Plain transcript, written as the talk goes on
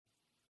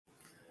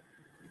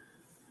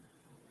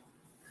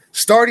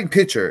Starting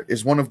pitcher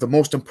is one of the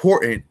most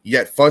important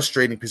yet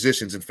frustrating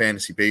positions in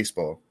fantasy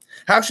baseball.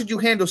 How should you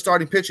handle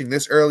starting pitching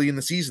this early in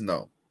the season,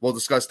 though? We'll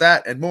discuss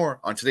that and more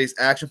on today's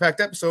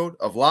action-packed episode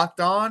of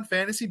Locked On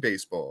Fantasy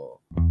Baseball.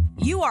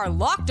 You are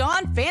Locked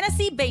On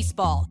Fantasy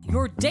Baseball,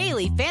 your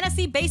daily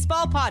fantasy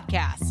baseball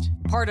podcast.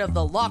 Part of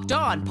the Locked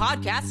On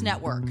Podcast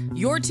Network,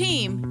 your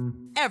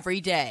team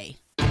every day.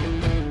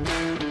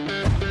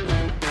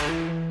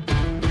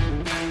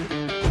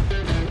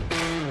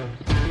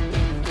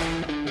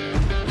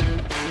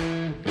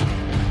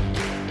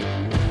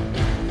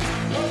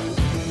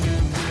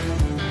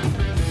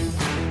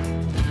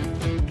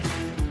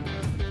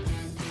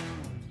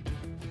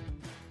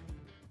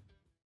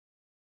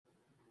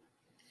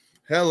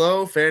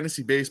 Hello,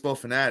 fantasy baseball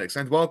fanatics,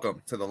 and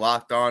welcome to the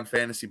Locked On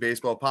Fantasy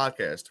Baseball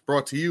podcast,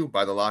 brought to you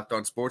by the Locked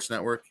On Sports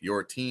Network,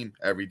 your team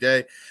every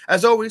day.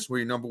 As always, we're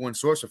your number one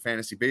source of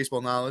fantasy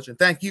baseball knowledge, and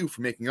thank you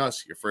for making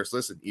us your first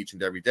listen each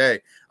and every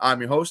day.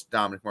 I'm your host,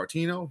 Dominic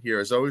Martino, here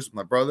as always with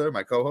my brother,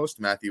 my co-host,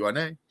 Matthew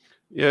Arne.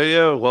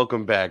 Yo,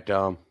 welcome back,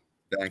 Dom.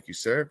 Thank you,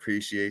 sir.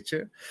 Appreciate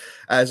you.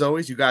 As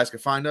always, you guys can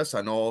find us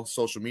on all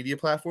social media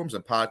platforms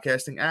and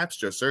podcasting apps.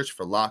 Just search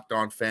for Locked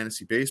On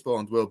Fantasy Baseball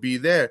and we'll be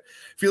there.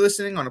 If you're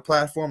listening on a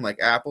platform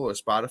like Apple or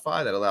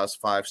Spotify that allows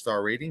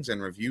 5-star ratings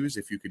and reviews,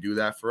 if you could do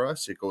that for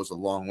us, it goes a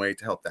long way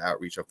to help the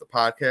outreach of the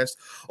podcast.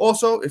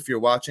 Also, if you're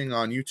watching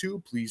on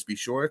YouTube, please be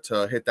sure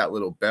to hit that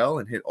little bell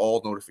and hit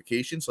all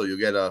notifications so you'll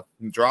get a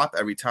drop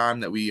every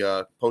time that we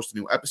post a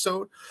new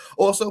episode.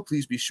 Also,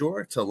 please be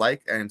sure to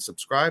like and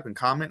subscribe and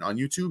comment on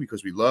YouTube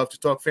because we love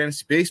to talk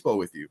fantasy baseball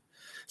with you.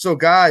 So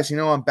guys,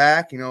 I'm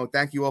back.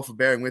 Thank you all for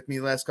bearing with me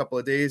the last couple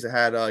of days. I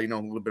had a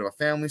little bit of a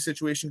family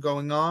situation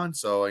going on,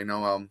 so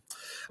I'm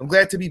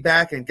glad to be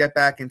back and get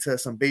back into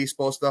some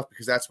baseball stuff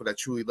because that's what I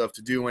truly love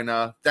to do.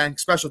 And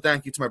special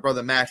thank you to my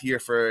brother Matt here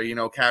for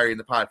carrying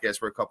the podcast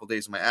for a couple of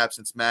days of my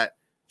absence. Matt,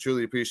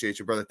 truly appreciate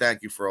you, brother.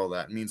 Thank you for all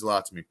that. It means a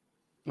lot to me.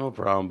 No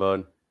problem,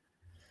 bud.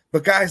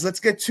 But guys, let's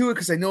get to it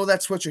because I know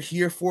that's what you're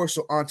here for.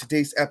 So on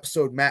today's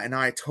episode, Matt and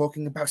I are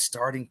talking about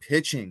starting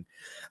pitching.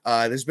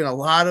 There's been a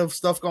lot of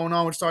stuff going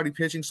on with starting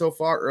pitching so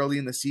far early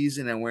in the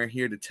season, and we're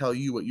here to tell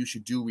you what you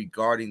should do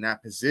regarding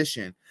that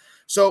position.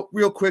 So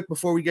real quick,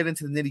 before we get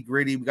into the nitty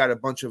gritty, we got a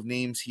bunch of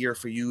names here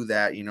for you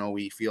that,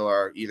 we feel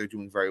are either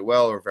doing very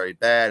well or very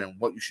bad and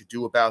what you should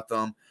do about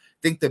them. I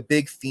think the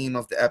big theme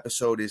of the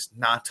episode is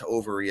not to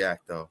overreact,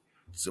 though.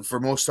 So for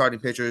most starting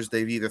pitchers,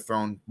 they've either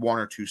thrown one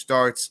or two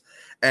starts.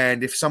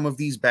 And if some of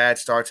these bad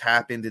starts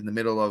happened in the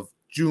middle of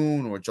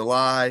June or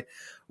July,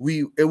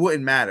 it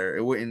wouldn't matter.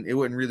 It wouldn't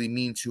really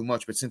mean too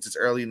much. But since it's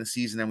early in the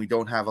season and we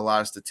don't have a lot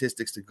of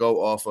statistics to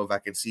go off of, I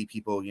can see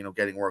people,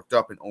 getting worked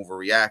up and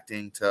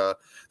overreacting to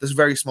this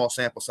very small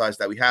sample size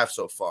that we have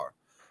so far.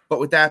 But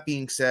with that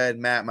being said,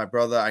 Matt, my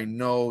brother, I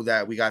know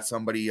that we got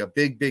somebody, a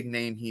big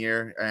name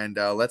here. And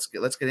let's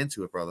get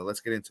into it, brother. Let's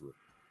get into it.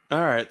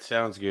 All right.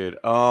 Sounds good.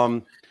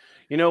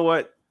 You know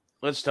what?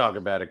 Let's talk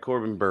about it.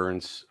 Corbin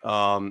Burnes.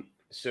 So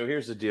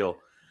here's the deal.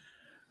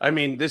 I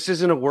mean, this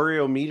isn't a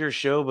Worryometer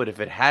show, but if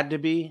it had to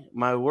be,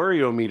 my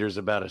Worryometer is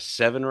about a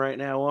 7 right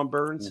now on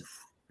Burnes.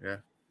 Oof, yeah.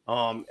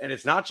 And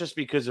it's not just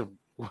because of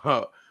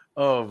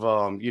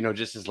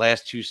just his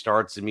last two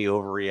starts and me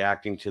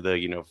overreacting to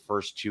the,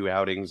 first two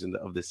outings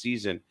of the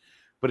season.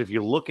 But if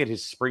you look at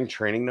his spring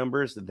training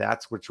numbers,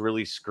 that's what's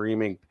really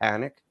screaming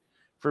panic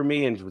for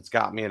me and what's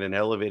got me at an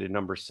elevated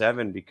number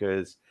 7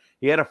 because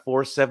he had a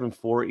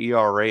 4.74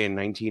 ERA in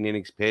 19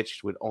 innings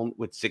pitched with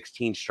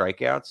 16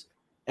 strikeouts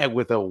and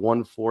with a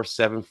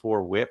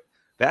 1.474 WHIP.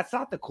 That's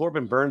not the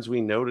Corbin Burnes we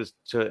noticed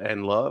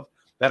and love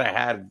that I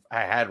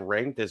had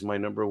ranked as my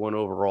number one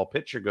overall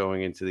pitcher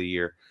going into the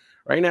year.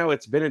 Right now,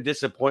 it's been a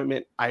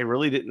disappointment. I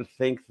really didn't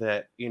think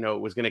that it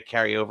was going to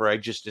carry over. I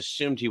just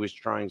assumed he was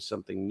trying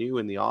something new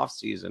in the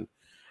offseason,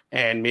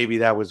 and maybe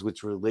that was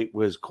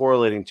was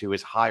correlating to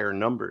his higher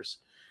numbers.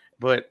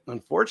 But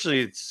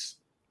unfortunately,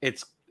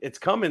 it's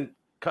coming,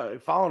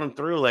 following him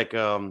through like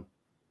I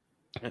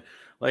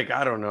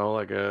don't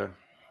know,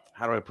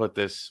 how do I put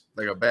this?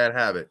 Like a bad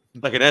habit.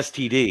 Like an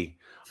STD.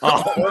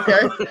 Okay.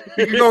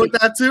 We can go with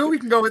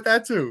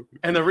that too.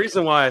 And the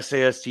reason why I say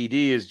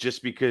STD is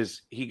just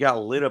because he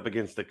got lit up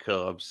against the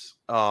Cubs.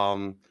 He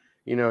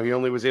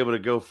only was able to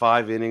go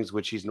 5 innings,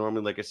 which he's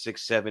normally like a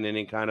 6-7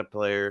 inning kind of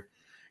player.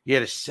 He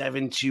had a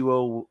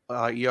 7.20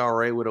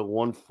 ERA with a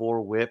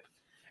 1.4 WHIP.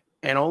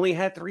 And only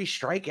had 3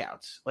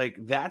 strikeouts. Like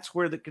that's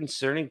where the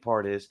concerning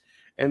part is.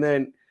 And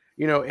then,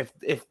 if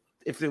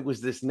it was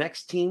this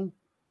next team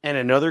and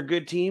another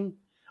good team,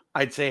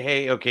 I'd say,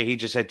 hey, okay, he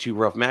just had 2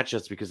 rough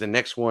matchups because the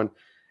next one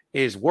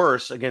is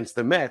worse against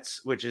the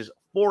Mets, which is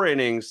 4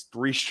 innings,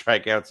 3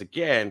 strikeouts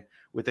again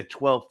with a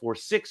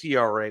 12.46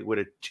 ERA with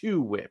a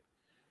 2 WHIP.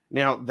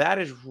 Now that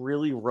is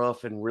really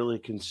rough and really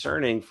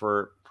concerning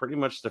for pretty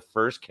much the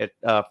first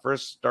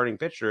starting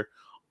pitcher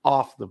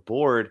off the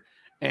board.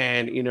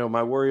 And,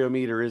 my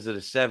Worryometer is at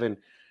a 7.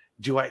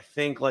 Do I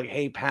think like,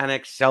 hey,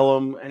 panic, sell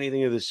him,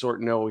 anything of this sort?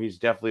 No, he's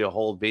definitely a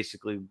hold.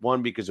 Basically,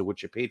 1, because of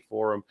what you paid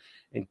for him.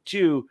 And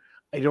 2,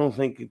 I don't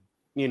think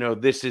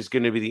this is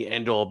going to be the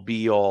end-all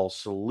be-all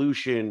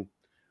solution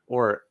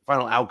or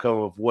final outcome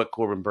of what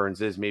Corbin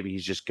Burnes is. Maybe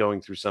he's just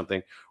going through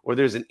something, or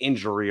there's an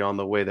injury on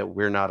the way that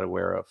we're not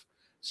aware of.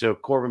 So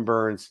Corbin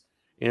Burnes,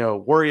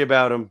 worry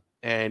about him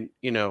and,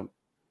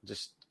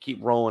 just keep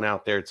rolling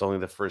out there. It's only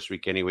the first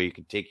week anyway. You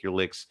can take your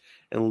licks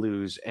and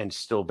lose and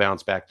still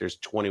bounce back. There's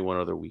 21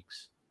 other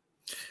weeks.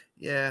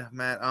 Yeah,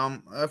 Matt.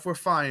 If we're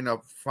firing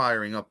up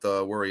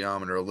the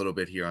worryometer a little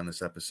bit here on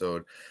this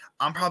episode,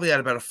 I'm probably at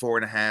about a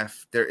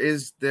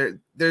 4.5.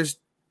 There's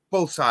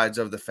both sides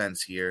of the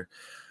fence here.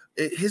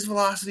 His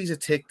velocity's a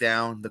tick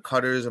down. The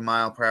cutter is a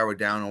mile per hour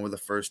down over the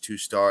first two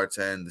starts,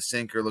 and the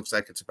sinker looks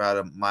like it's about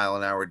a mile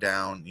an hour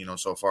down,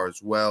 so far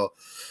as well.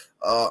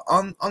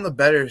 On the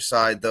better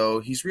side,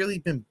 though, he's really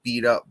been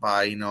beat up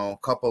by, a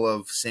couple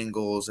of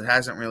singles. He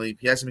hasn't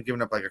been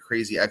giving up like a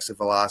crazy exit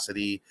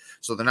velocity,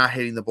 so they're not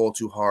hitting the ball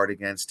too hard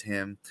against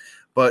him.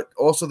 But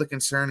also the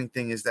concerning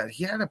thing is that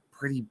he had a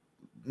pretty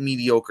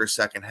mediocre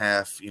second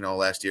half,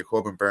 last year.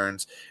 Corbin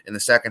Burnes in the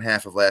second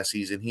half of last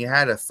season, he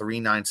had a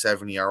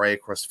 3.97 ERA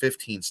across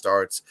 15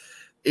 starts,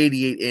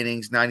 88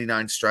 innings,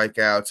 99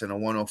 strikeouts, and a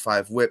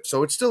 105 whip.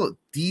 So it's still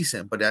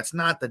decent, but that's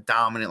not the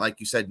dominant, like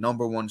you said,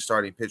 number one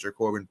starting pitcher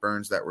Corbin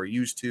Burnes that we're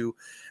used to.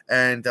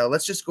 And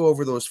let's just go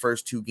over those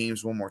first two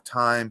games one more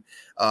time.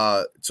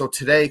 So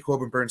today,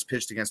 Corbin Burnes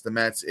pitched against the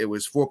Mets. It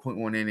was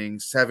 4.1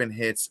 innings, 7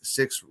 hits,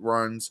 6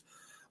 runs.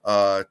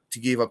 To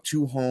give up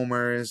 2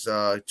 homers,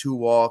 2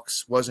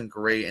 walks, wasn't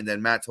great. And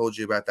then Matt told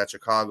you about that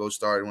Chicago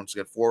start. Once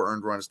again, 4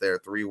 earned runs there,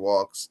 3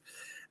 walks.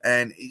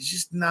 And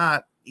he's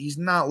not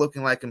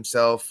looking like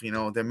himself.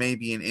 There may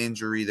be an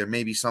injury. There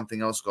may be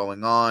something else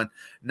going on.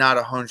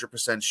 Not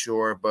 100%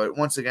 sure. But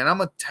once again,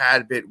 I'm a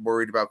tad bit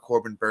worried about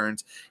Corbin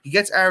Burnes. He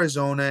gets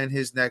Arizona in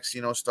his next,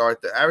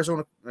 start. The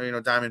Arizona,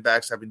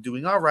 Diamondbacks have been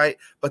doing all right,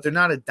 but they're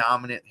not a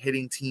dominant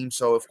hitting team.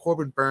 So if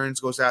Corbin Burnes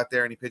goes out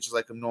there and he pitches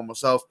like a normal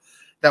self,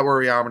 that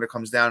worryometer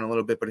comes down a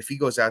little bit. But if he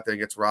goes out there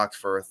and gets rocked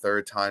for a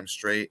third time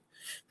straight,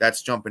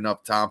 that's jumping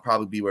up. Tom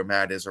probably be where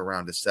Matt is,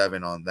 around a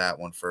 7 on that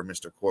one for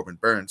Mr. Corbin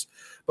Burnes.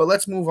 But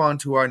let's move on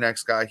to our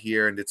next guy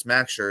here, and it's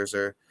Max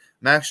Scherzer.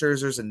 Max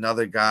Scherzer's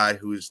another guy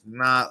who's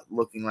not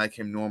looking like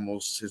his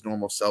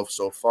normal self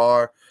so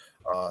far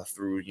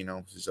through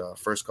his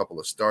first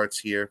couple of starts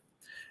here.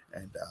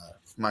 And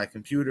my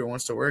computer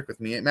wants to work with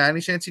me. Matt,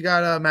 any chance you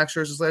got Max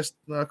Scherzer's last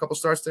couple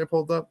starts there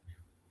pulled up?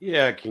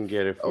 Yeah, I can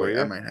get it for you.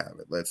 I might have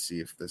it. Let's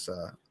see if this.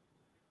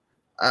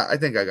 I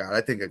think I got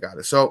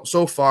it.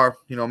 So far,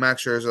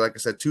 Max Scherzer, like I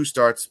said, 2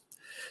 starts,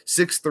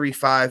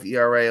 6.35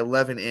 ERA,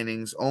 11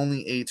 innings,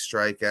 only 8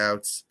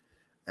 strikeouts,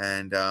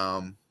 and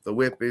the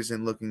whip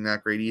isn't looking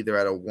that great either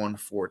at a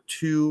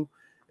 1.42.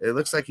 It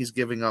looks like he's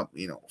giving up,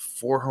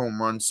 4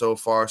 home runs so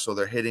far, so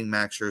they're hitting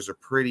Max Scherzer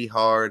pretty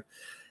hard.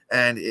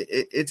 And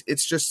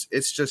it's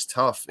just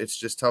tough. It's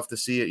just tough to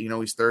see it.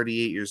 He's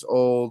 38 years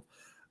old.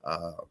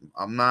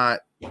 I'm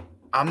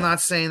not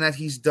saying that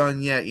he's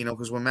done yet,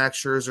 because when Max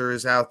Scherzer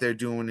is out there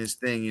doing his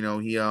thing,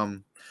 he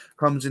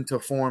comes into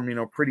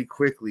form, pretty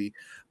quickly.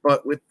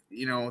 But with,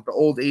 the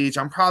old age,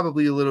 I'm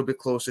probably a little bit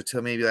closer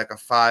to maybe like a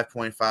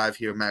 5.5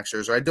 here, Max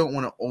Scherzer. I don't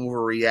want to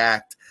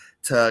overreact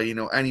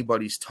to,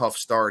 anybody's tough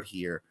start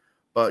here.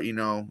 But,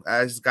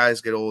 as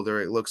guys get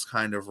older, it looks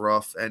kind of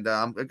rough. And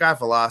I got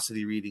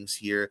velocity readings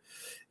here.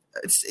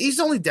 He's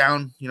only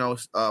down,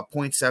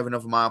 0.7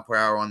 of a mile per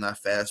hour on that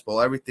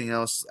fastball. Everything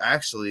else,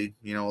 actually,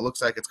 it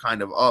looks like it's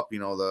kind of up.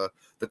 The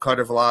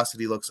cutter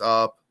velocity looks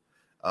up.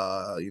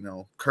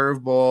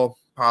 Curveball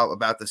probably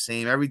about the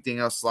same. Everything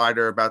else,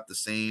 slider about the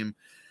same.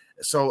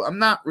 So I'm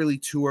not really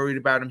too worried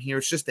about him here.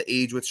 It's just the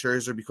age with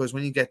Scherzer, because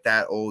when you get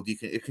that old,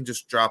 it can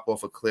just drop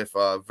off a cliff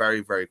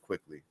very, very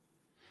quickly.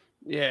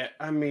 Yeah,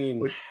 I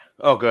mean,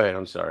 go ahead.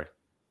 I'm sorry.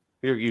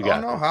 You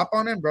got. Oh no, hop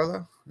on in,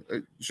 brother.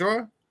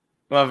 Sure.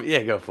 Well,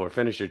 yeah, go for it.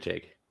 Finish your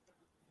take.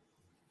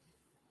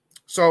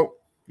 So,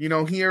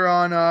 here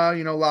on,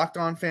 Locked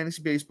On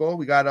Fantasy Baseball,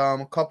 we got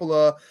a couple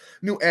of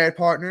new ad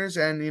partners.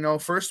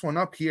 And, first one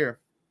up here.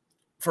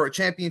 For a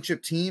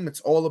championship team, it's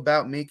all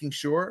about making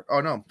sure.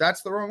 Oh, no,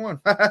 that's the wrong one.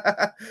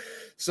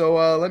 So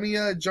let me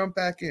jump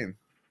back in.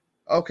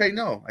 Okay,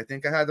 no, I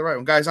think I had the right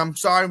one. Guys, I'm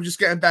sorry. I'm just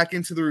getting back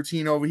into the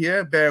routine over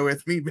here. Bear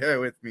with me.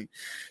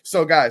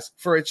 So, guys,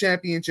 for a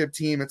championship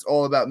team, it's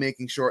all about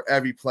making sure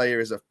every player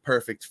is a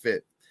perfect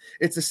fit.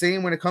 It's the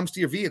same when it comes to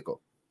your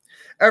vehicle.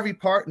 Every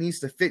part needs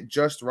to fit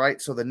just right,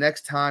 so the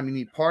next time you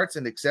need parts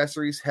and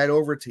accessories, head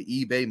over to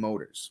eBay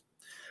Motors.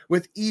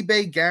 With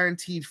eBay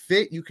Guaranteed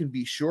Fit, you can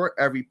be sure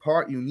every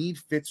part you need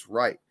fits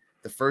right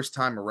the first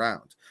time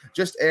around.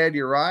 Just add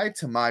your ride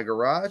to My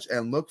Garage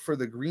and look for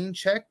the green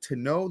check to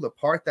know the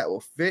part that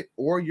will fit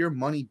or your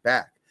money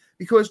back.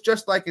 Because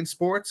just like in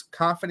sports,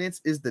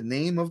 confidence is the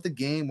name of the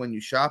game when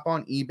you shop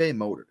on eBay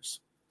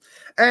Motors.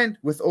 And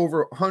with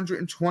over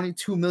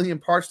 122 million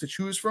parts to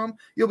choose from,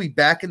 you'll be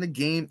back in the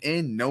game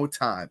in no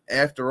time.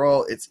 After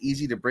all, it's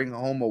easy to bring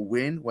home a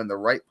win when the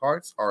right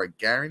parts are a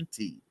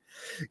guarantee.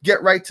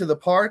 Get right to the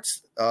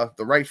parts,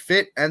 the right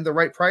fit, and the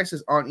right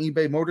prices on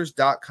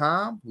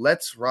ebaymotors.com.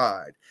 Let's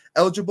ride.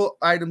 Eligible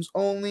items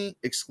only.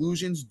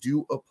 Exclusions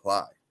do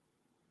apply.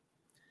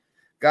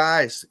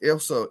 Guys,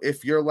 also,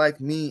 if you're like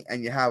me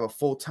and you have a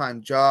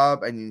full-time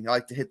job and you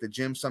like to hit the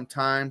gym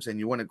sometimes and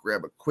you want to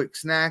grab a quick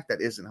snack that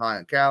isn't high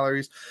on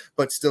calories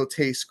but still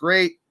tastes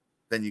great,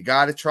 then you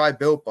got to try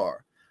Built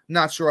Bar.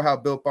 Not sure how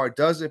Built Bar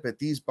does it, but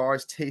these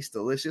bars taste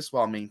delicious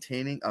while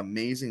maintaining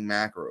amazing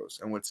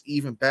macros. And what's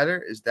even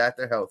better is that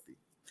they're healthy.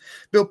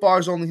 Built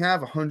Bars only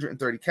have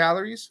 130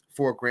 calories,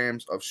 4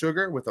 grams of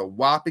sugar with a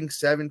whopping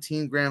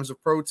 17 grams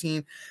of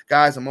protein.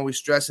 Guys, I'm always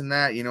stressing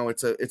that.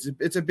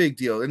 It's a big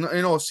deal.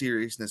 In all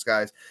seriousness,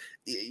 guys,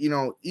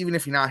 even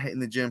if you're not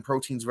hitting the gym,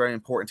 protein is very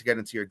important to get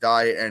into your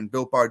diet, and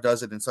Built Bar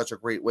does it in such a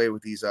great way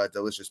with these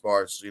delicious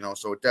bars,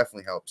 so it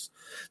definitely helps.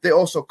 They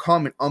also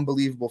come in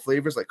unbelievable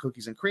flavors like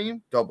cookies and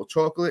cream, double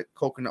chocolate,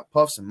 coconut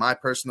puffs, and my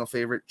personal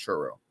favorite,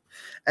 churro.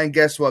 And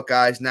guess what,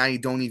 guys? Now you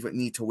don't even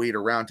need to wait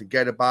around to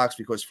get a box,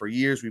 because for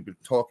years we've been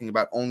talking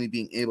about only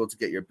being able to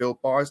get your Built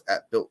Bars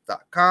at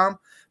Built.com.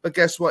 But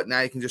guess what?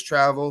 Now you can just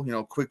travel,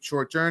 quick,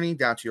 short journey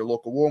down to your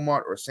local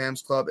Walmart or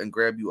Sam's Club and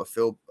grab you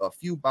a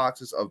few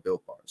boxes of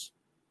Built Bars.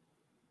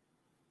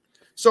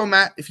 So,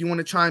 Matt, if you want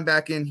to chime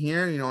back in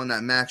here, on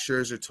that Max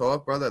Scherzer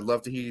talk, brother, I'd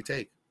love to hear your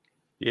take.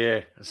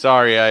 Yeah,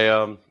 sorry.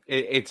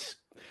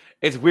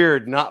 It's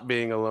weird not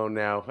being alone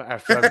now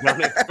after I've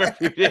done it for a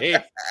few days.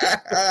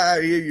 I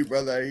hear you,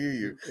 brother. I hear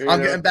you.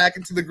 I'm getting back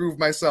into the groove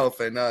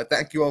myself, and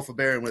thank you all for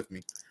bearing with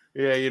me.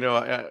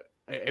 Yeah,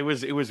 it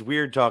was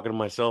weird talking to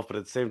myself, but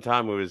at the same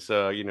time, it was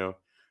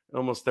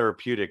almost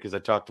therapeutic, because I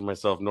talk to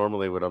myself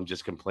normally when I'm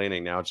just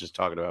complaining. Now it's just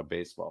talking about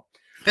baseball.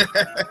 I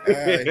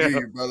hear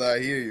you, brother. I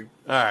hear you.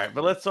 All right,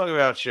 but let's talk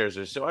about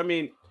Scherzer. So,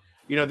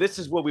 this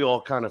is what we all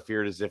kind of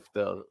feared, as if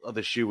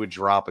the shoe would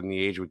drop and the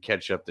age would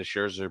catch up to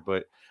Scherzer,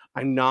 but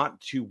I'm not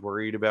too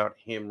worried about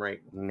him right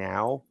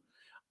now.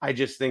 I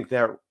just think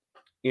that,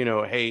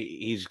 hey,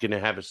 he's going to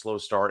have a slow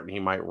start and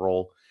he might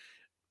roll.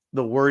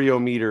 The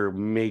worry-o-meter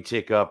may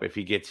tick up if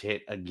he gets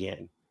hit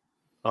again.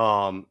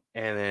 And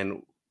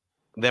then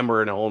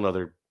we're in a whole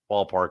nother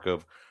ballpark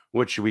of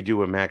what should we do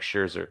with Max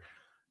Scherzer.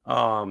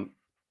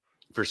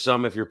 For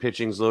some, if your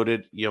pitching's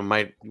loaded, you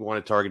might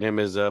want to target him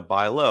as a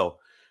buy low.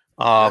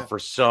 For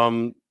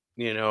some,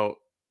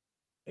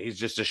 he's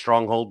just a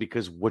stronghold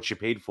because what you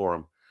paid for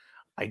him.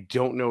 I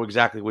don't know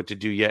exactly what to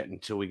do yet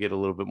until we get a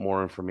little bit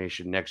more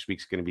information. Next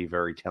week's going to be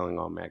very telling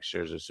on Max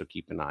Scherzer, so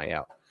keep an eye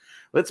out.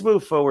 Let's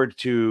move forward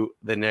to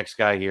the next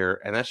guy here,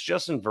 and that's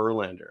Justin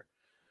Verlander.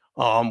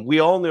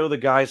 We all know the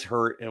guy's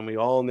hurt, and we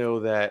all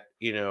know that,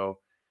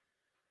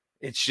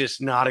 it's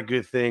just not a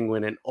good thing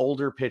when an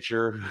older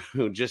pitcher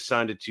who just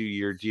signed a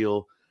 2-year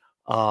deal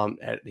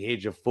at the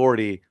age of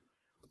 40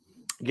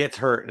 gets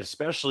hurt, and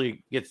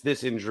especially gets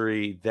this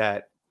injury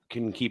that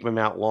can keep him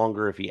out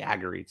longer if he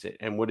aggravates it.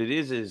 And what it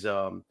is it's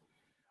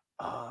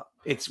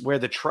where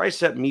the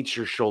tricep meets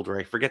your shoulder.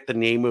 I forget the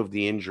name of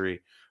the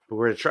injury, but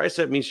where the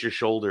tricep meets your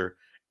shoulder,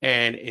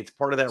 and it's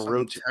part of that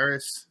rotation.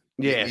 Teres.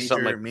 Yeah,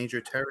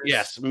 major teres.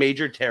 Yes,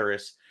 major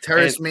teres.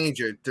 Teres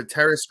major, the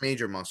teres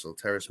major muscle.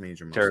 Teres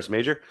major muscle. Teres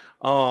major.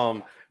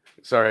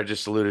 Sorry, I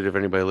just saluted if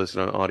anybody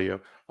listening on audio.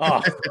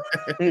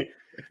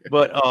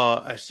 But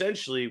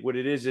essentially what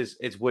it is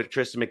it's what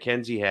Tristan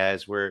McKenzie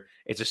has, where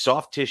it's a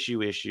soft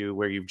tissue issue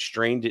where you've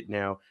strained it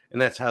now, and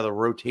that's how the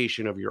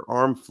rotation of your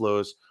arm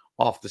flows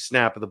off the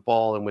snap of the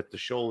ball and with the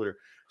shoulder.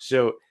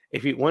 So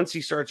once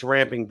he starts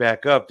ramping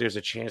back up, there's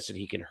a chance that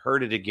he can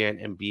hurt it again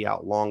and be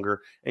out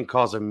longer and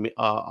cause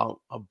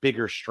a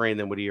bigger strain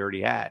than what he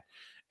already had.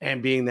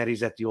 And being that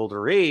he's at the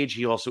older age,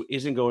 he also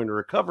isn't going to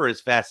recover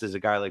as fast as a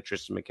guy like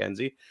Tristan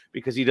McKenzie,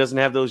 because he doesn't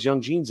have those young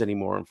genes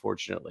anymore,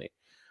 unfortunately.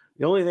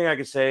 The only thing I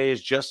could say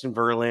is Justin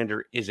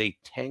Verlander is a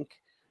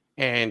tank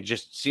and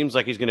just seems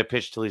like he's going to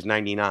pitch till he's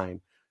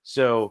 99.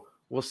 So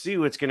we'll see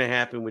what's going to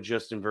happen with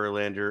Justin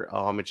Verlander.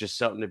 It's just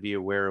something to be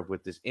aware of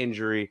with this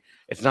injury.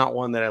 It's not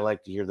one that I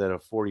like to hear that a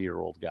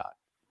 40-year-old got.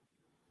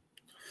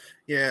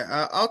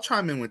 Yeah, I'll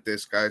chime in with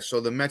this, guys.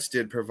 So the Mets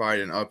did provide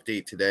an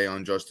update today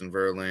on Justin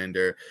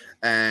Verlander,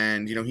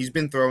 and he's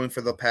been throwing for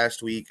the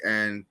past week,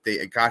 and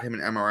they got him an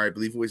MRI. I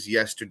believe it was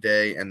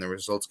yesterday, and the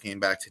results came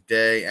back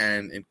today.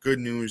 And in good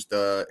news,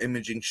 the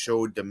imaging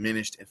showed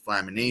diminished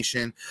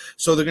inflammation.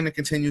 So they're going to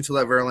continue to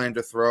let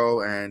Verlander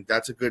throw, and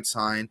that's a good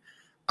sign.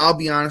 I'll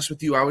be honest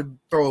with you, I would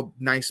throw a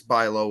nice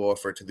buy low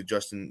offer to the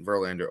Justin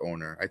Verlander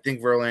owner. I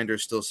think Verlander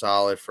is still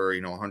solid for,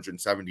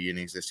 170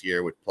 innings this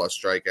year with plus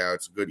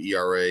strikeouts, good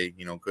ERA,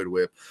 good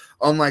whip.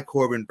 Unlike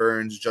Corbin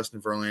Burns, Justin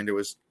Verlander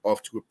was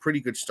off to a pretty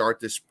good start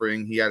this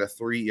spring. He had a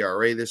 3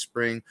 ERA this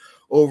spring,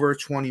 over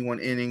 21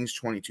 innings,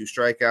 22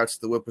 strikeouts.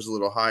 The whip was a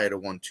little high at a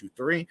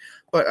 1.23,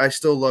 but I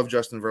still love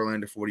Justin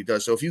Verlander for what he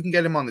does. So if you can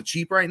get him on the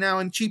cheap right now,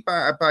 and cheap,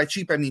 by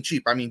cheap, I mean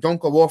cheap. I mean,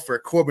 don't go off for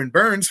Corbin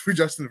Burns for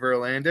Justin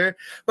Verlander,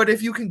 but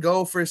if you can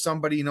go for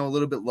somebody, a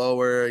little bit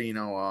lower,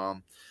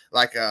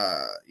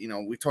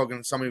 we're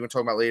talking somebody we're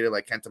talking about later,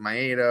 like Kenta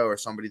Maeda, or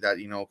somebody that,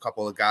 a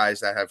couple of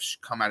guys that have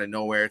come out of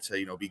nowhere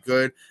to, be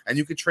good, and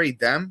you could trade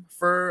them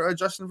for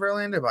Justin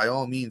Verlander. By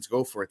all means,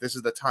 go for it. This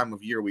is the time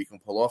of year where you can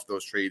pull off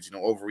those trades.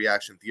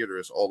 Overreaction theater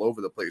is all over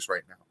the place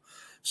right now.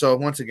 So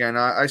once again,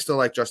 I still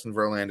like Justin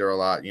Verlander a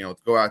lot.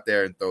 Go out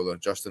there and throw the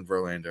Justin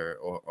Verlander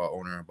or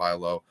owner and buy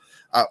low.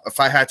 If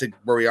I had to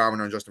worry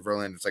on Justin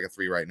Verlander, it's like a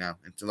 3 right now,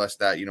 unless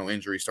that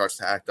injury starts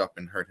to act up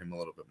and hurt him a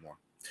little bit more.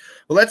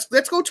 But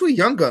let's go to a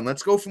young gun.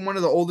 Let's go from one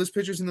of the oldest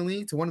pitchers in the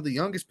league to one of the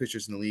youngest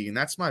pitchers in the league, and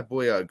that's my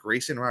boy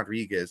Grayson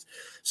Rodriguez.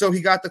 So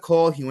he got the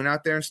call. He went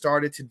out there and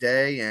started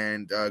today,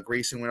 and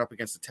Grayson went up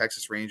against the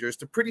Texas Rangers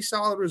to pretty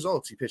solid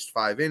results. He pitched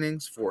 5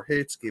 innings, 4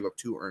 hits, gave up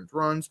 2 earned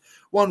runs,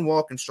 1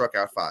 walk, and struck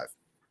out 5.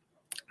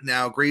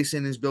 Now,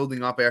 Grayson is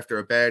building up after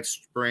a bad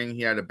spring.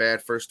 He had a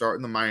bad first start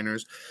in the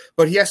minors,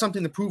 but he has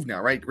something to prove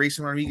now, right?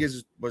 Grayson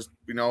Rodriguez was,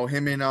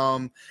 him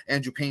and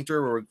Andrew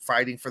Painter were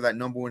fighting for that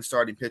number 1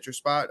 starting pitcher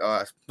spot,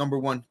 number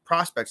 1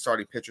 prospect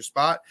starting pitcher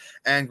spot,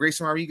 and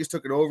Grayson Rodriguez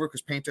took it over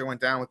because Painter went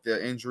down with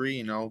the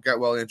injury. Get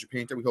well, Andrew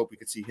Painter. We hope we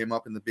could see him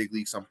up in the big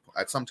league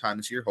at some time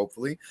this year,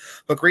 hopefully.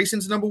 But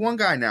Grayson's the number 1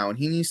 guy now, and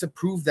he needs to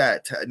prove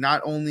that to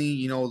not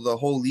only, the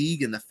whole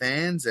league and the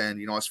fans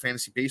and, us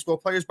fantasy baseball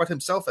players, but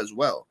himself as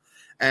well.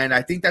 And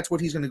I think that's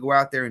what he's going to go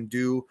out there and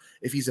do.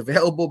 If he's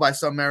available by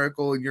some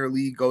miracle in your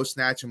league, go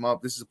snatch him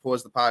up. This is a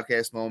pause the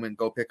podcast moment.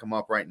 Go pick him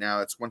up right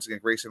now. It's once again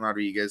Grayson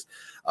Rodriguez.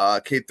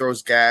 Kid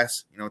throws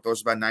gas,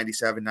 throws about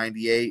 97,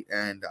 98.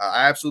 And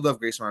I absolutely love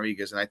Grayson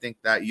Rodriguez. And I think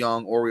that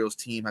young Orioles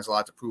team has a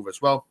lot to prove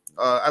as well.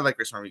 I like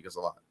Grayson Rodriguez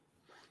a lot.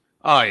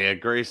 Oh, yeah.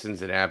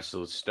 Grayson's an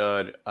absolute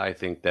stud. I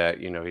think that,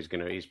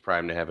 he's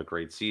primed to have a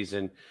great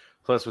season.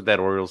 Plus, with that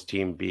Orioles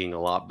team being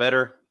a lot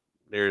better,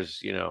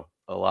 there's, a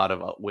lot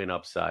of win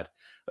upside.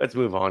 Let's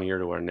move on here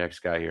to our next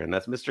guy here, and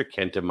that's Mr.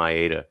 Kenta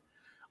Maeda.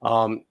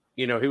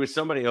 He was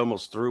somebody I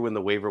almost threw in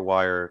the waiver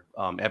wire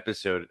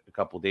episode a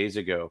couple days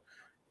ago,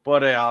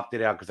 but I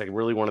opted out because I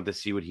really wanted to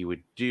see what he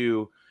would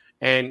do,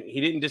 and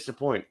he didn't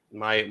disappoint.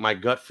 My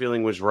gut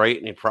feeling was right,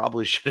 and he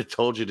probably should have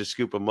told you to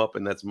scoop him up,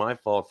 and that's my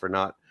fault for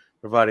not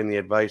providing the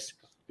advice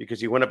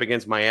because he went up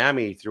against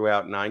Miami, threw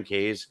out 9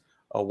 Ks,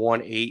 a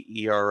 1.8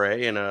 ERA,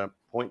 and a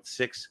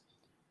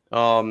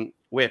 0.6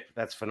 whip.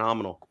 That's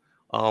phenomenal.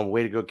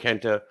 Way to go,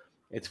 Kenta.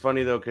 It's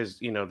funny, though, because,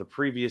 the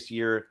previous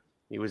year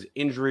he was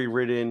injury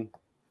ridden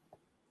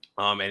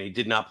and he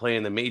did not play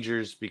in the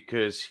majors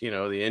because,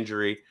 the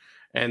injury.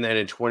 And then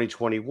in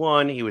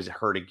 2021, he was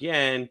hurt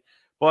again,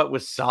 but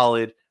was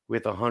solid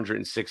with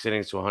 106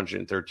 innings to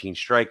 113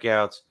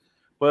 strikeouts.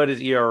 But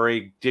his ERA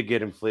did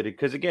get inflated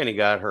because, again, he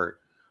got hurt.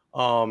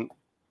 And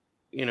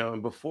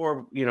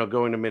before,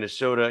 going to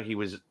Minnesota, he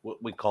was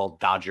what we call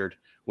dodgered,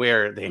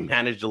 where they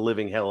managed the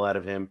living hell out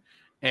of him.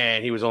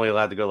 And he was only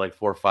allowed to go like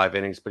 4 or 5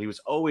 innings, but he was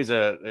always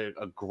a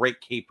great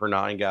K per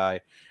 9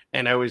 guy.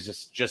 And I always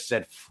just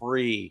said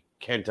free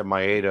Kenta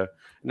Maeda.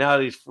 Now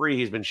that he's free,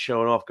 he's been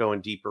showing off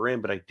going deeper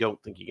in, but I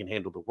don't think he can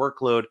handle the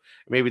workload.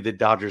 Maybe the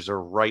Dodgers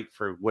are right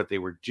for what they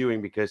were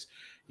doing because,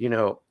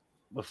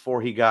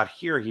 before he got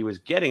here, he was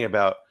getting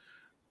about,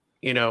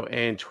 in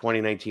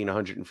 2019,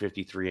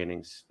 153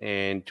 innings,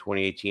 and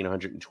 2018,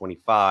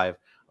 125,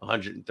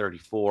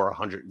 134,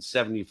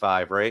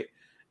 175, right?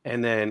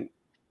 And then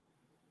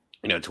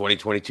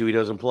 2022, he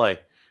doesn't play.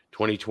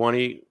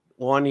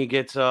 2021, he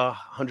gets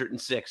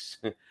 106.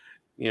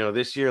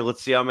 This year,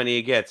 let's see how many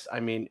he gets.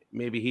 I mean,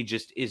 maybe he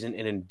just isn't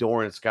an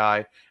endurance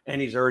guy, and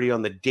he's already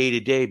on the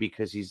day-to-day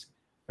because he's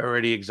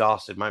already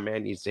exhausted. My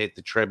man needs to hit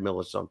the treadmill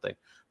or something.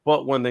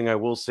 But one thing I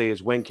will say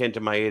is when Kenta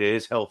Maeda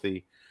is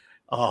healthy,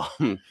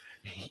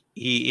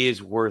 he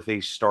is worth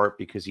a start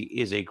because he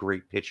is a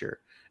great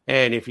pitcher.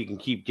 And if he can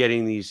keep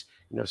getting these,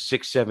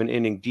 6-7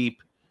 inning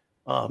deep,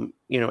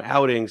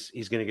 outings,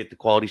 he's going to get the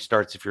quality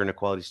starts if you're in a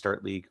quality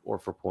start league or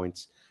for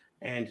points.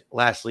 And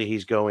lastly,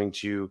 he's going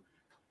to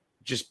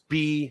just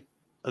be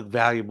a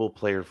valuable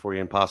player for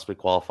you and possibly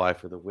qualify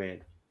for the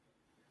win.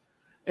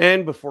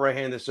 And before I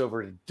hand this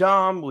over to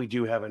Dom, we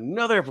do have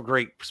another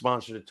great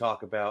sponsor to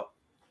talk about.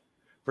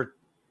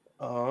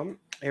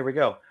 Here we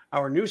go.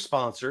 Our new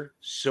sponsor,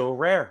 So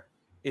Rare,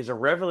 is a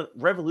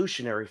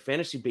revolutionary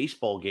fantasy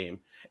baseball game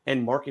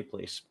and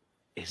marketplace.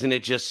 Isn't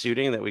it just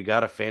suiting that we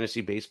got a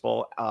fantasy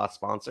baseball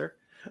sponsor?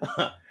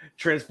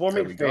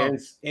 Transforming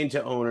fans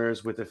into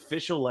owners with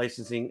official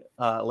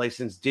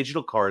licensed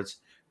digital cards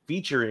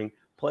featuring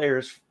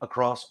players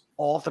across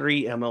all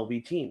 3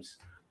 MLB teams.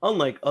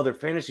 Unlike other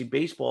fantasy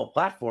baseball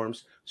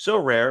platforms, So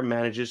Rare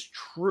managers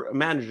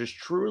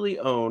truly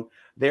own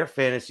their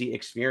fantasy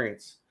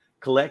experience,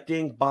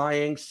 collecting,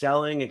 buying,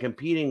 selling, and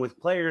competing with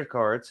player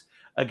cards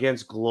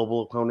against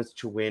global opponents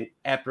to win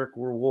epic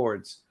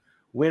rewards.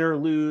 Win or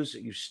lose,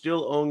 you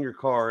still own your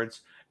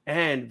cards,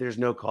 and there's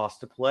no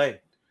cost to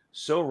play.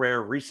 So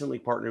Rare recently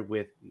partnered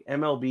with the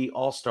MLB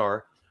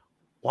All-Star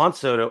Juan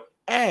Soto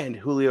and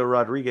Julio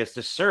Rodriguez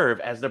to serve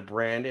as the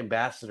brand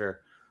ambassador.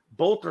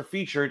 Both are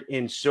featured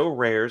in So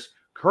Rare's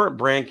current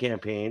brand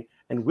campaign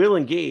and will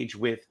engage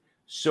with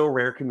So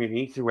Rare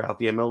community throughout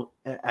the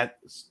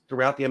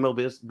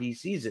MLB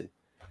season.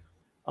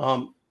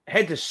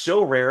 Head to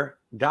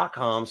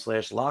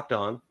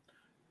sorare.com/lockedon.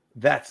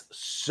 That's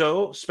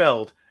so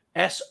spelled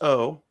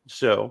S-O,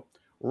 so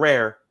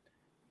rare,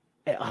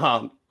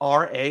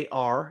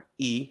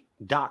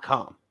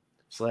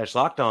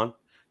 RARE.com/lockedon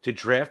to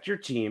draft your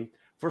team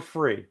for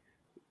free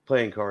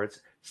playing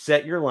cards.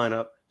 Set your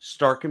lineup.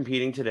 Start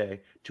competing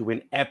today to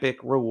win epic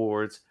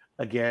rewards.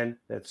 Again,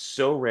 that's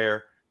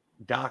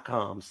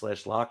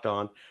sorare.com/locked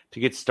on to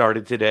get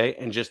started today.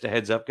 And just a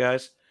heads up,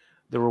 guys,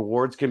 the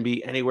rewards can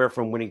be anywhere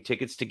from winning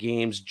tickets to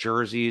games,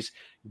 jerseys,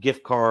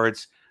 gift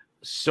cards,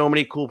 so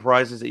many cool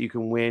prizes that you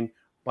can win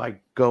by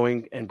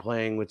going and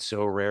playing with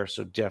Sorare.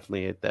 So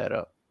definitely hit that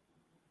up.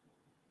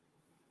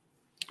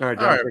 All right,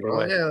 All John, right, take it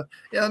bro. away. Yeah.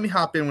 Let me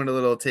hop in with a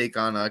little take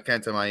on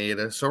Kenta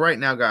Maeda. So right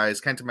now,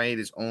 guys, Kenta Maeda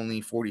is only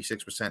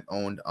 46%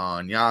 owned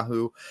on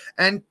Yahoo,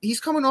 and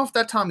he's coming off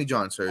that Tommy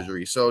John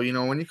surgery. So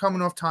when you're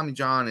coming off Tommy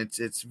John,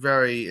 it's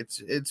very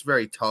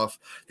tough.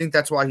 I think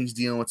that's why he's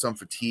dealing with some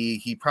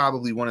fatigue. He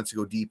probably wanted to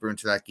go deeper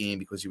into that game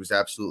because he was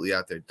absolutely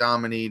out there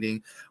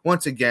dominating.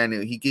 Once again,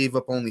 he gave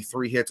up only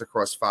 3 hits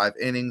across 5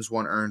 innings,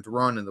 1 earned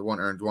run, and the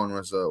 1 earned run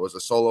was a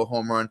solo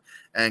home run.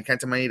 And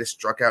Kenta Maeda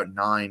struck out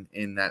 9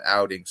 in that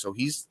outing, so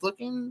he's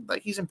looking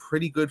like he's in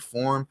pretty good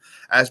form.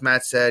 As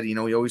Matt said, he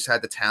always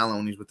had the talent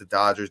when he was with the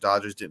Dodgers.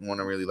 Dodgers didn't want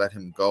to really let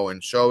him go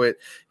and show it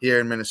here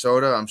in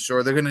Minnesota. I'm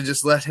sure they're going to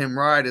just let him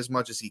ride as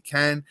much as he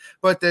can,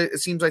 but it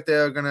seems like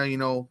they're going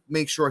to,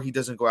 make sure he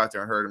doesn't go out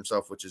there and hurt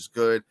himself, which is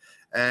good.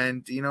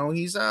 And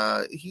he's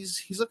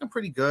looking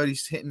pretty good.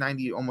 He's hitting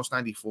 90, almost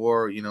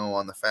 94,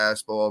 on the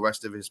fastball.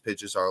 Rest of his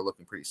pitches are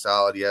looking pretty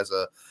solid. He has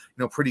a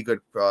pretty good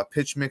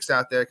pitch mix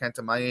out there. Kenta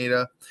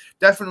Maeda,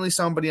 definitely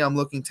somebody I'm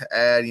looking to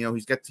add.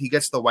 He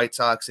gets the White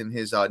Sox in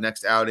his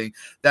next outing.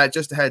 That,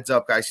 just a heads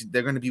up, guys,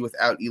 they're going to be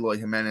without Eloy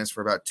Jimenez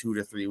for about 2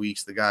 to 3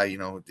 weeks. The guy,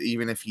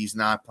 even if he's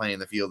not playing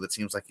the field, it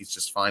seems like he's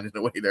just finding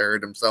a way to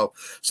hurt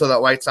himself. So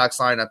that White Sox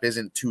lineup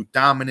isn't too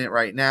dominant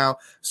right now.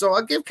 So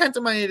I'll give Kenta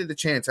Maeda the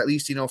chance, at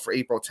least for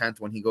April 10th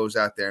when he goes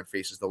out there and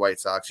faces the White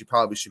Sox. He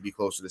probably should be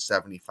closer to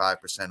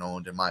 75%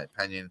 owned, in my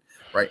opinion,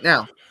 right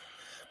now.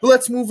 But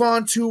let's move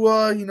on to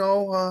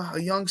a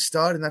young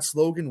stud, and that's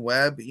Logan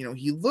Webb.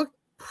 He looked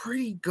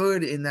pretty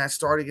good in that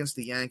start against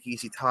the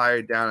Yankees. He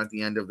tired down at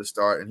the end of the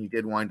start, and he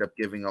did wind up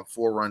giving up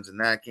 4 runs in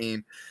that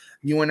game.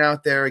 He went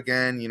out there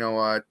again,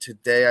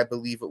 today, I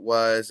believe it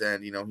was,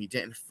 and he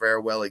didn't fare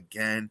well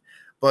again.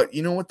 But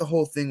what the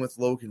whole thing with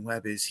Logan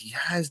Webb is, he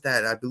has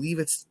that, I believe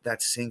it's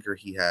that sinker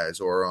he has,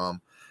 or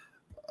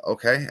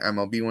okay,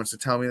 MLB wants to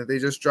tell me that they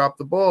just dropped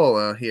the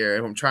ball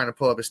here. I'm trying to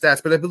pull up his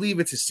stats, but I believe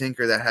it's a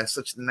sinker that has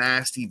such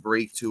nasty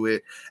break to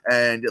it.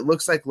 And it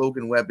looks like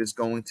Logan Webb is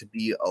going to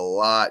be a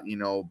lot,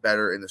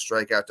 better in the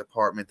strikeout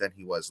department than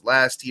he was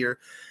last year.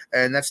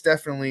 And that's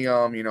definitely,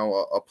 a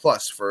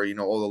plus for,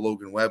 all the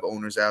Logan Webb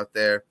owners out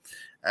there.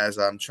 As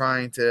I'm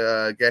trying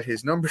to get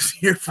his numbers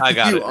here for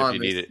you on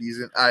this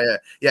season.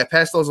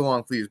 Pass those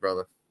along, please,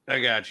 brother. I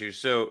got you.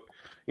 So,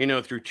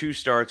 through 2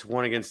 starts,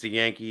 one against the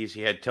Yankees,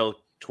 he had 12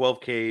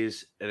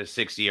 Ks and a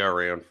 6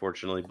 ERA,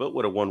 unfortunately, but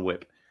with a 1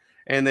 whip.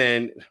 And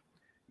then,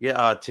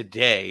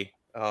 today,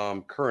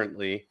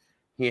 currently,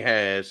 he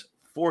has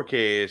 4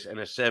 Ks and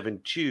a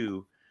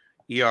 7.2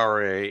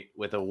 ERA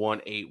with a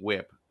 1.8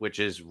 whip, which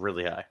is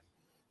really high.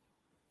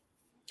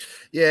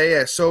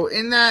 Yeah. So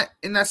in that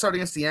start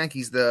against the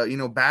Yankees,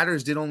 the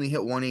batters did only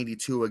hit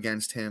 182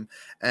 against him,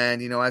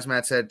 and as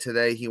Matt said,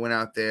 today he went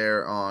out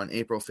there on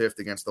April 5th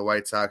against the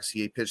White Sox.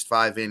 He pitched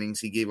 5 innings.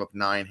 He gave up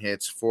 9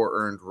 hits, 4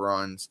 earned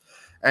runs,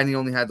 and he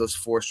only had those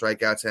 4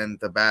 strikeouts, and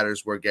the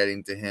batters were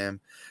getting to him.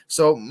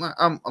 So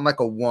I'm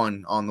like a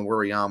 1 on the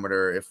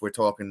worryometer if we're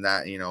talking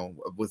that,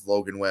 with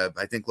Logan Webb.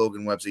 I think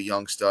Logan Webb's a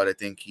young stud. I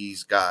think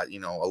he's got, a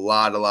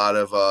lot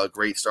of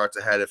great starts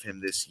ahead of him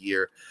this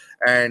year.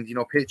 And,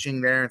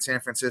 pitching there in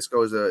San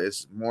Francisco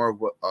is more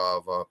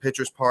of a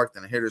pitcher's park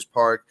than a hitter's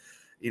park.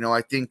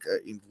 I think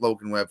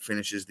Logan Webb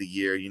finishes the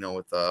year,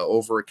 with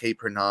over a K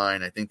per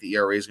 9. I think the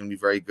ERA is going to be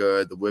very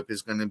good. The whip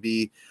is going to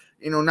be,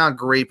 not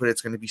great, but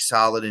it's going to be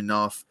solid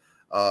enough.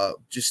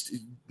 Just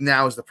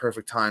now is the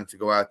perfect time to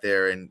go out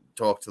there and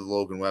talk to the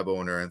Logan Webb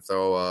owner and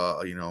throw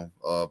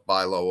a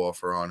buy low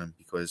offer on him,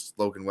 because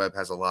Logan Webb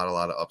has a lot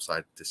of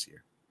upside this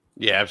year.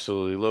 Yeah,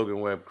 absolutely.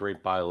 Logan Webb,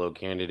 great buy low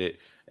candidate.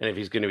 And if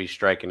he's going to be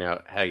striking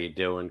out, how you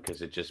doing?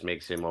 Because it just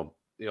makes him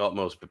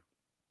almost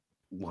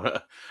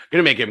going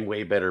to make him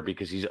way better,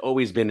 because he's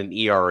always been an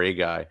ERA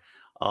guy.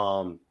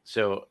 And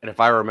if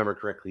I remember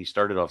correctly, he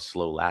started off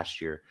slow last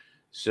year.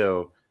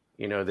 So,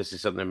 this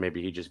is something that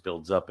maybe he just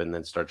builds up and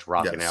then starts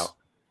rocking out.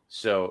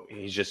 So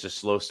he's just a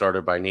slow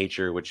starter by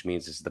nature, which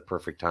means it's the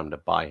perfect time to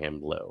buy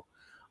him low.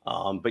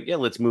 But yeah,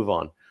 let's move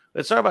on.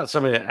 Let's talk about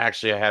somebody that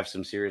actually I have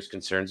some serious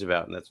concerns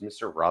about, and that's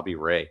Mr. Robbie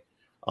Ray.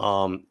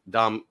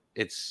 Dom,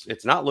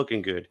 it's not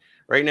looking good.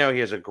 Right now, he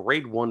has a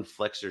grade 1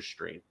 flexor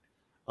strain.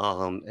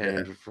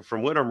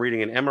 From what I'm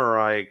reading, an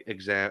MRI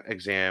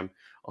exam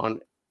on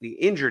the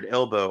injured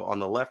elbow on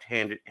the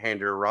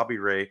left-hander, Robbie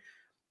Ray,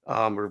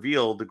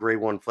 revealed the grade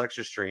 1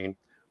 flexor strain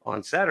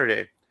on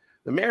Saturday.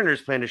 The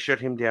Mariners plan to shut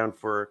him down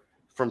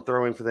from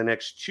throwing for the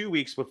next 2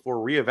 weeks before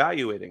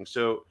reevaluating.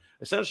 So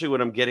essentially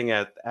what I'm getting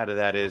out of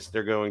that is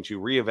they're going to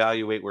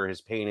reevaluate where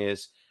his pain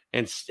is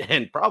and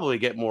probably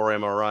get more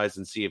MRIs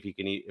and see if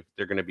if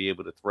they're going to be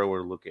able to throw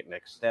or look at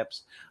next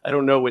steps. I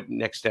don't know what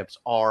next steps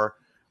are.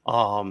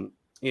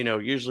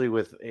 usually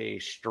with a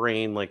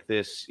strain like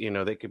this,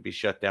 they could be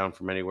shut down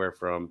from anywhere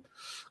from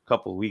a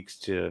couple of weeks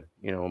to,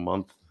 a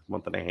month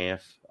and a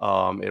half.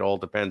 It all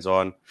depends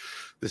on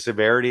the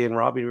severity, and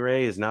Robbie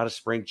Ray is not a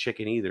spring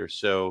chicken either.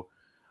 So,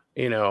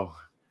 you know,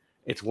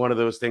 it's one of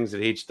those things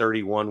at age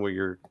 31 where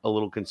you're a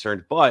little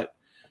concerned. But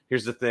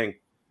here's the thing.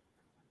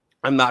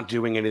 I'm not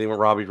doing anything with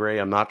Robbie Ray.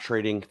 I'm not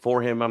trading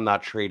for him. I'm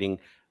not trading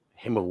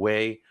him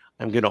away.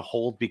 I'm going to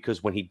hold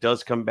because when he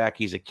does come back,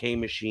 he's a K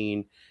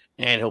machine,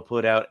 and he'll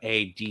put out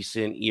a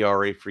decent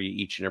ERA for you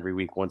each and every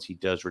week once he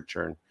does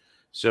return.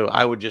 So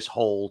I would just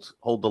hold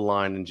the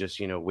line and just,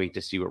 wait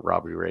to see what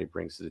Robbie Ray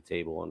brings to the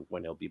table and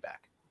when he'll be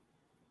back.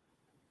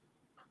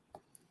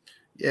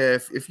 Yeah,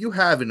 if you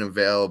have an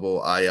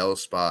available IL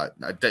spot,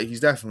 he's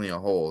definitely a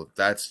hold.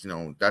 That's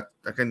that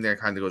kind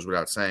of goes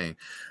without saying.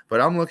 But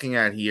I'm looking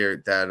at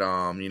here that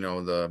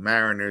the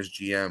Mariners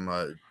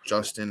GM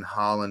Justin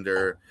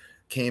Hollander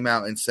came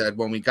out and said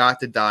when we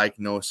got the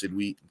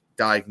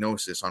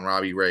diagnosis on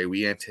Robbie Ray,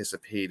 we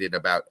anticipated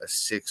about a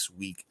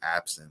 6-week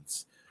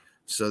absence.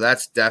 So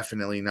that's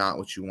definitely not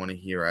what you want to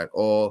hear at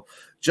all.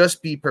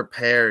 Just be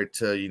prepared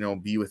to,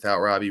 be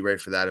without Robbie Ray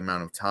for that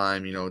amount of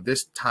time.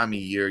 This time of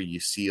year, you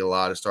see a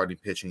lot of starting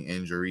pitching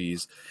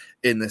injuries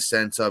in the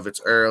sense of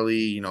it's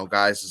early,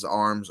 guys'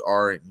 arms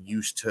aren't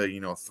used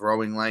to,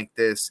 throwing like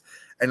this.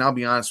 And I'll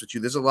be honest with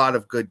you, there's a lot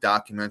of good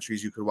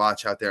documentaries you could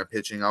watch out there in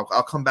pitching. I'll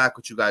come back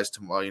with you guys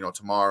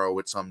tomorrow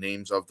with some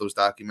names of those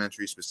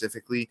documentaries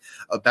specifically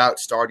about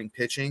starting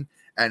pitching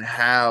and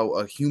how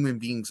a human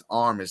being's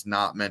arm is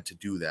not meant to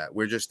do that.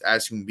 We're just,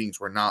 as human beings,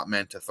 we're not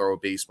meant to throw a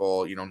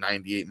baseball,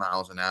 98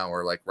 miles an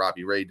hour like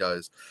Robbie Ray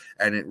does.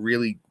 And it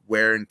really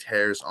wear and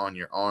tears on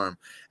your arm.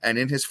 And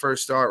in his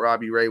first start,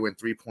 Robbie Ray went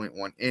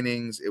 3.1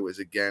 innings. It was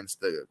against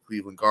the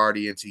Cleveland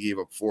Guardians. He gave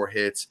up 4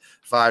 hits,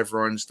 5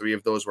 runs, 3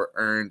 of those were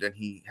earned, and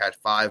he had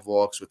 5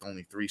 walks with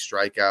only 3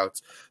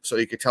 strikeouts. So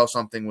you could tell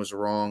something was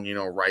wrong,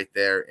 right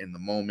there in the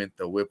moment.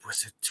 The whip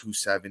was at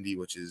 270,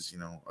 which is,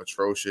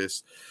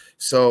 atrocious.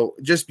 So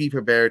just be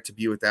prepared to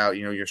be without,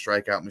 your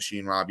strikeout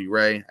machine, Robbie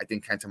Ray. I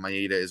think Kenta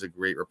Maeda is a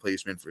great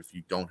replacement for if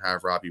you don't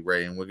have Robbie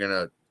Ray. And we're going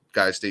to,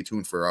 guys, stay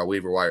tuned for our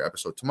waiver wire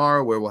episode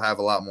tomorrow where we'll have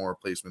a lot more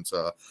replacements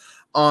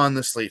on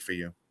the slate for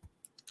you.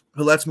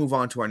 But let's move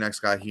on to our next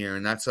guy here,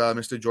 and that's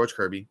Mr. George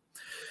Kirby.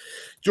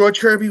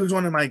 George Kirby was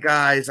one of my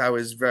guys. I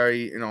was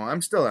very,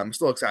 I'm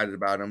still excited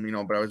about him,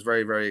 but I was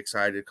very, very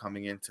excited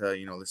coming into,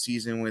 the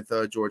season with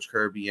George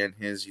Kirby, and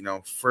his,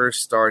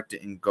 first start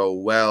didn't go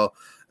well.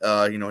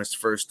 His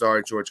first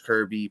start, George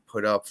Kirby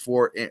put up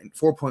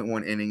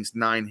 4.1 innings,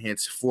 9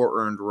 hits,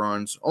 4 earned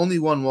runs, only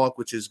 1 walk,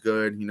 which is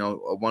good.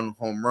 1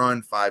 home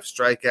run, 5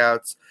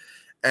 strikeouts.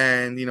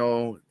 And,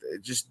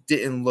 it just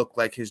didn't look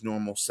like his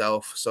normal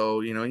self. So,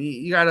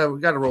 we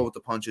gotta roll with the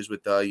punches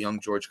with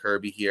young George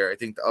Kirby here. I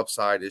think the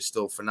upside is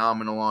still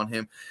phenomenal on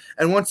him.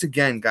 And once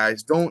again,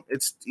 guys,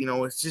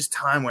 it's just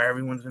time where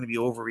everyone's going to be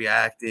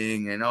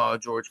overreacting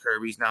and, George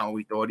Kirby's not what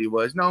we thought he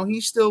was. No,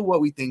 he's still what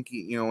we think,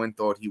 and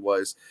thought he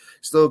was.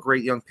 Still a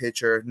great young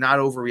pitcher, not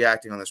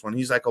overreacting on this one.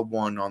 He's like a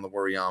 1 on the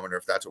worryometer,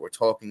 if that's what we're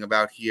talking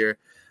about here.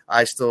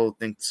 I still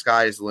think the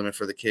sky is the limit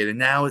for the kid. And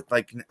now,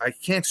 I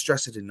can't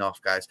stress it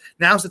enough, guys.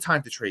 Now's the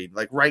time to trade.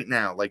 Like right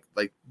now, like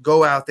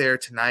go out there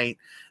tonight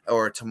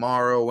or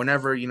tomorrow,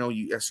 whenever,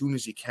 as soon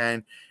as you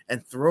can,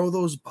 and throw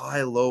those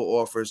buy low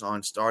offers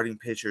on starting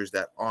pitchers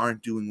that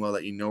aren't doing well,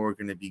 that are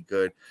going to be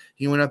good.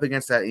 He went up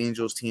against that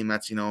Angels team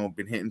that's,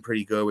 been hitting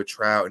pretty good with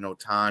Trout and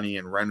Ohtani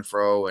and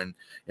Renfroe and,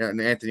 and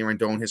Anthony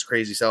Rendon, his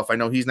crazy self. I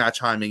know he's not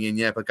chiming in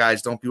yet, but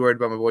guys, don't be worried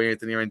about my boy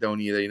Anthony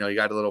Rendon either. You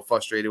got a little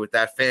frustrated with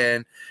that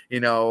fan,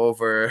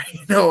 over,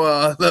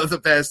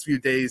 the past few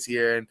days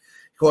here, and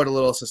caught a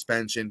little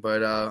suspension,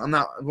 but I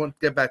want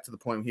to get back to the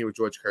point here with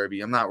George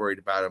Kirby. I'm not worried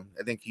about him.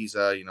 I think he's,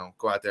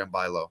 go out there and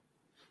buy low.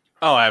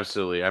 Oh,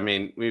 absolutely. I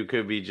mean, we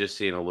could be just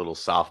seeing a little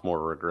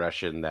sophomore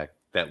regression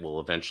that will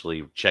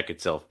eventually check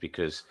itself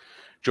because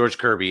George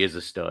Kirby is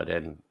a stud,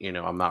 and,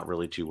 I'm not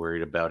really too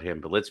worried about him.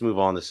 But let's move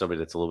on to somebody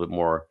that's a little bit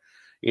more,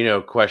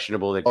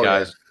 questionable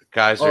that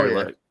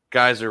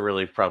guys are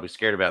really probably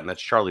scared about, and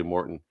that's Charlie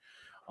Morton.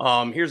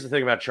 Here's the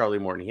thing about Charlie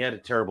Morton. He had a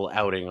terrible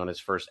outing on his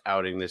first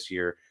outing this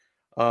year.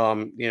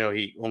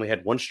 He only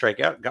had 1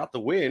 strikeout, got the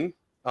win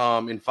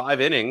in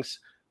 5 innings,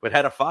 but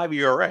had a 5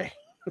 ERA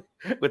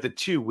with a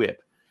 2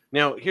 whip.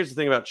 Now, here's the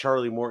thing about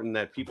Charlie Morton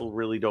that people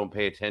really don't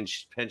pay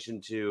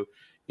attention to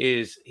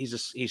is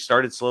he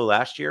started slow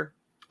last year.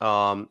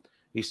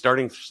 He's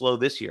starting slow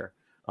this year.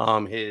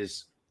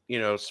 His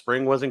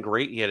spring wasn't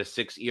great. He had a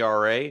 6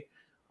 ERA.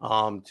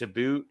 To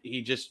boot,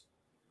 he just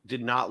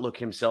did not look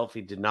himself.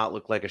 He did not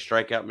look like a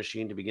strikeout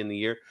machine to begin the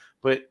year.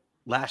 But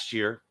last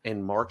year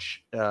in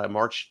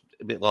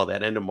that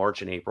end of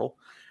March and April,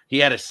 he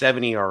had a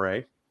 7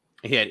 ERA.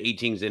 He had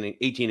 18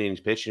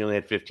 innings pitched. He only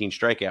had 15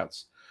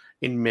 strikeouts.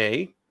 In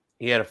May,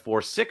 he had a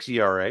 4.6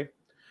 ERA,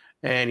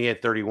 and he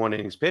had 31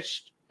 innings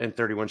pitched and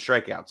 31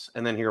 strikeouts.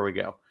 And then here we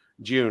go.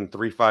 June,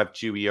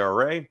 3.52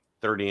 ERA,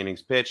 30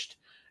 innings pitched,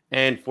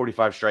 and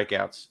 45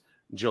 strikeouts.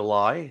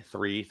 July,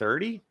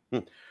 3.30,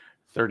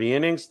 30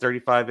 innings,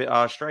 35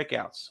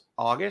 strikeouts.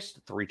 August,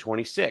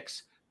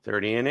 326,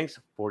 30 innings,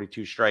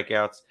 42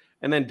 strikeouts,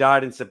 and then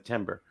died in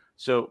September.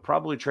 So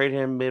probably trade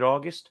him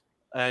mid-August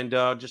and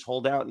just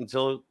hold out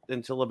until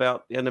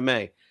about the end of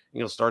May.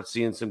 You'll start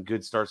seeing some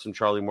good starts from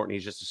Charlie Morton.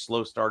 He's just a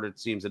slow starter, it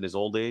seems, at his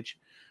old age.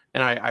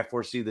 And I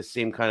foresee the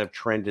same kind of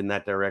trend in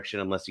that direction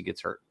unless he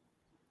gets hurt.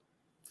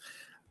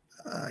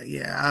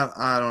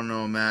 I don't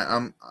know,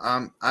 Matt.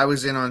 I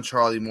was in on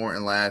Charlie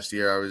Morton last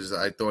year.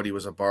 I thought he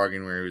was a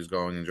bargain where he was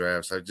going in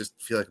drafts. I just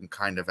feel like I'm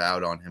kind of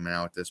out on him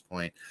now at this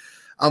point.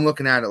 I'm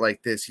looking at it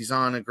like this. He's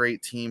on a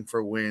great team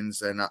for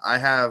wins, and I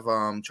have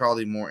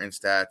Charlie Morton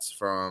stats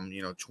from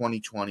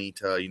 2020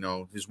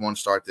 to his one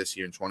start this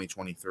year in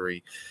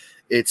 2023.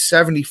 It's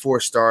 74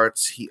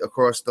 starts.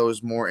 Across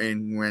those,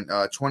 Morton went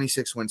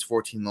 26 wins,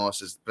 14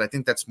 losses, but I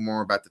think that's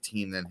more about the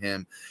team than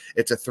him.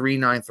 It's a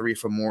 3.93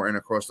 for Morton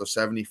across those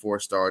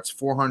 74 starts,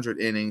 400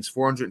 innings,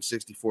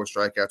 464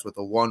 strikeouts with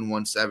a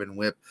 1.17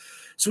 whip.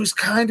 So he's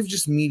kind of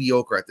just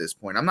mediocre at this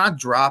point. I'm not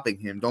dropping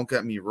him, don't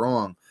get me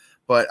wrong,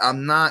 but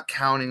I'm not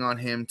counting on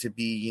him to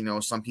be,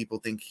 some people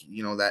think,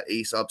 that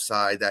ace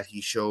upside that he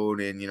showed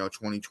in,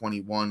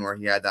 2021 where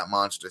he had that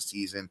monster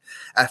season.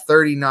 At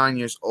 39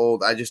 years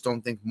old, I just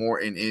don't think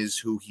Morton is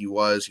who he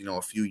was,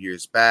 a few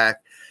years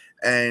back.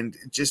 And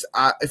just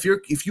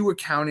if you were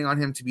counting on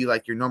him to be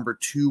like your number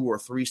 2 or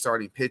 3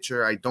 starting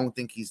pitcher, I don't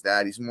think he's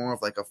that. He's more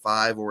of like a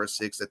 5 or a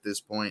 6 at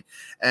this point.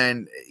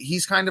 And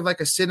he's kind of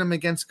like a sit him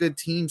against good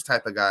teams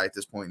type of guy at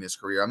this point in his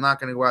career. I'm not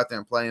going to go out there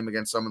and play him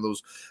against some of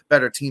those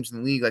better teams in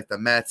the league like the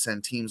Mets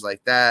and teams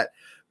like that.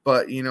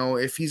 But,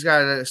 if he's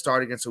got to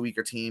start against a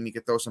weaker team, he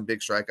could throw some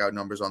big strikeout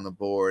numbers on the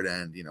board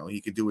and,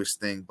 he could do his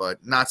thing.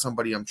 But not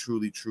somebody I'm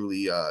truly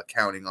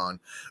counting on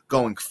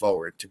going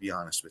forward, to be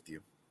honest with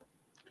you.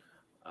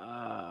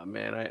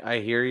 Man, I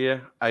hear you.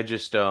 I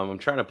just I'm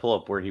trying to pull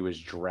up where he was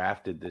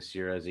drafted this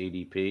year as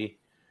ADP.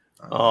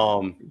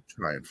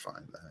 Try and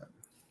find that.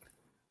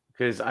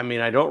 Because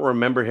I don't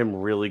remember him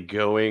really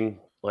going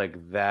like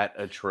that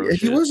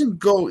atrocious. Yeah, he wasn't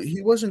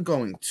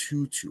going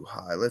too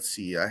high. Let's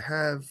see. I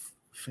have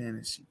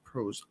Fantasy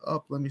Pros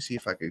up. Let me see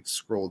if I could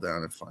scroll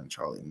down and find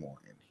Charlie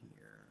Morton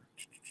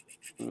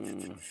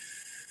here.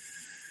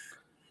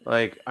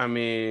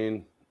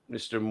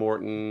 Mr.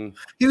 Morton.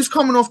 He was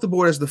coming off the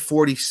board as the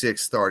 46th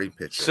starting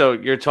pitcher. So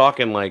you're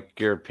talking like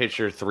your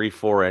pitcher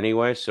 3-4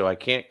 anyway, so I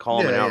can't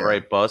call him an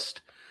outright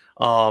bust.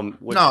 No,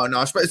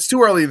 it's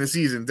too early in the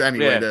season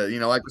anyway.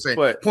 Like we're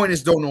saying, point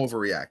is don't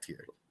overreact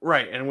here.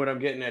 Right, and what I'm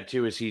getting at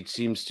too is he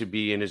seems to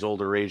be in his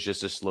older age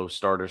just a slow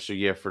starter. So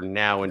for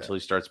now until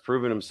he starts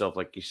proving himself,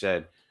 like you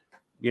said,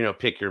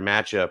 pick your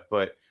matchup.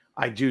 But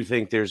I do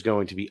think there's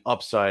going to be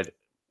upside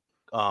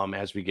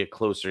as we get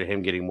closer to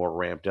him getting more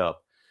ramped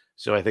up.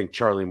 So I think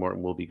Charlie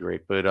Morton will be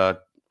great. But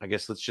I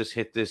guess let's just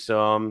hit this.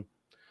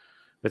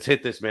 Let's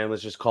hit this, man.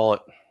 Let's just call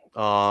it.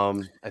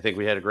 I think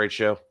we had a great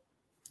show.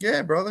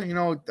 Yeah, brother.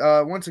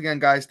 Once again,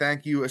 guys,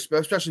 thank you.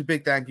 Especially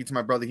big thank you to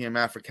my brother here,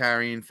 Matt, for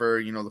carrying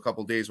for, the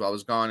couple of days while I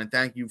was gone. And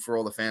thank you for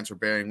all the fans for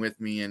bearing with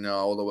me and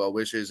all the well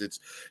wishes. It's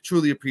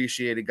truly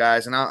appreciated,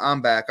 guys. And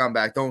I'm back.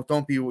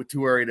 Don't be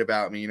too worried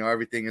about me.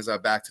 Everything is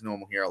back to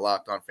normal here at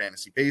Locked On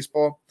Fantasy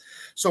Baseball.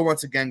 So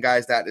once again,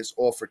 guys, that is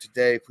all for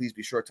today. Please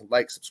be sure to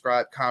like,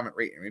 subscribe, comment,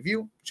 rate, and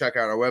review. Check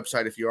out our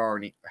website if you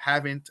already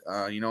haven't,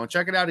 and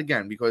check it out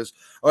again because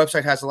our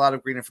website has a lot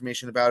of great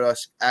information about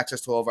us,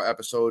 access to all of our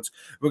episodes.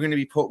 We're going to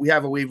be we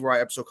have a waiver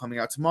wire episode coming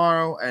out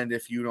tomorrow, and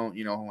if you don't,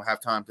 have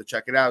time to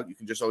check it out, you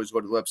can just always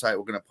go to the website.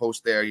 We're going to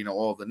post there,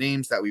 all of the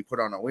names that we put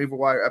on our waiver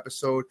wire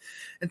episode.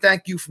 And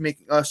thank you for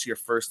making us your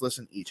first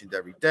listen each and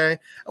every day.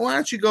 And why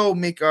don't you go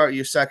make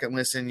your second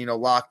listen,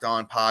 Locked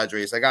On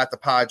Padres. I got the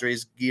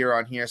Padres gear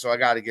on here, so I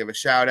got to give a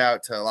shout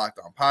out to Locked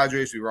On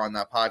Padres. We were on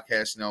that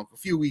podcast, a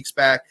few weeks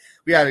back.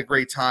 We had a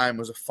great time. It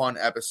was a fun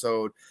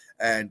episode.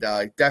 And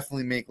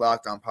definitely make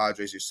Locked On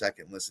Padres your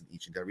second listen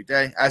each and every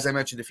day. As I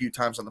mentioned a few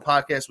times on the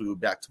podcast, we will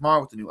be back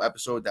tomorrow with a new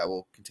episode that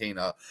will contain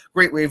a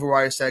great waiver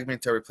wire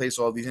segment to replace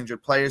all these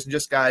injured players and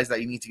just guys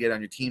that you need to get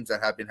on your teams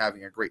that have been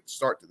having a great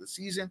start to the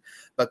season.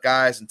 But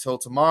guys, until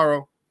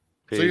tomorrow,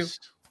 peace. See you.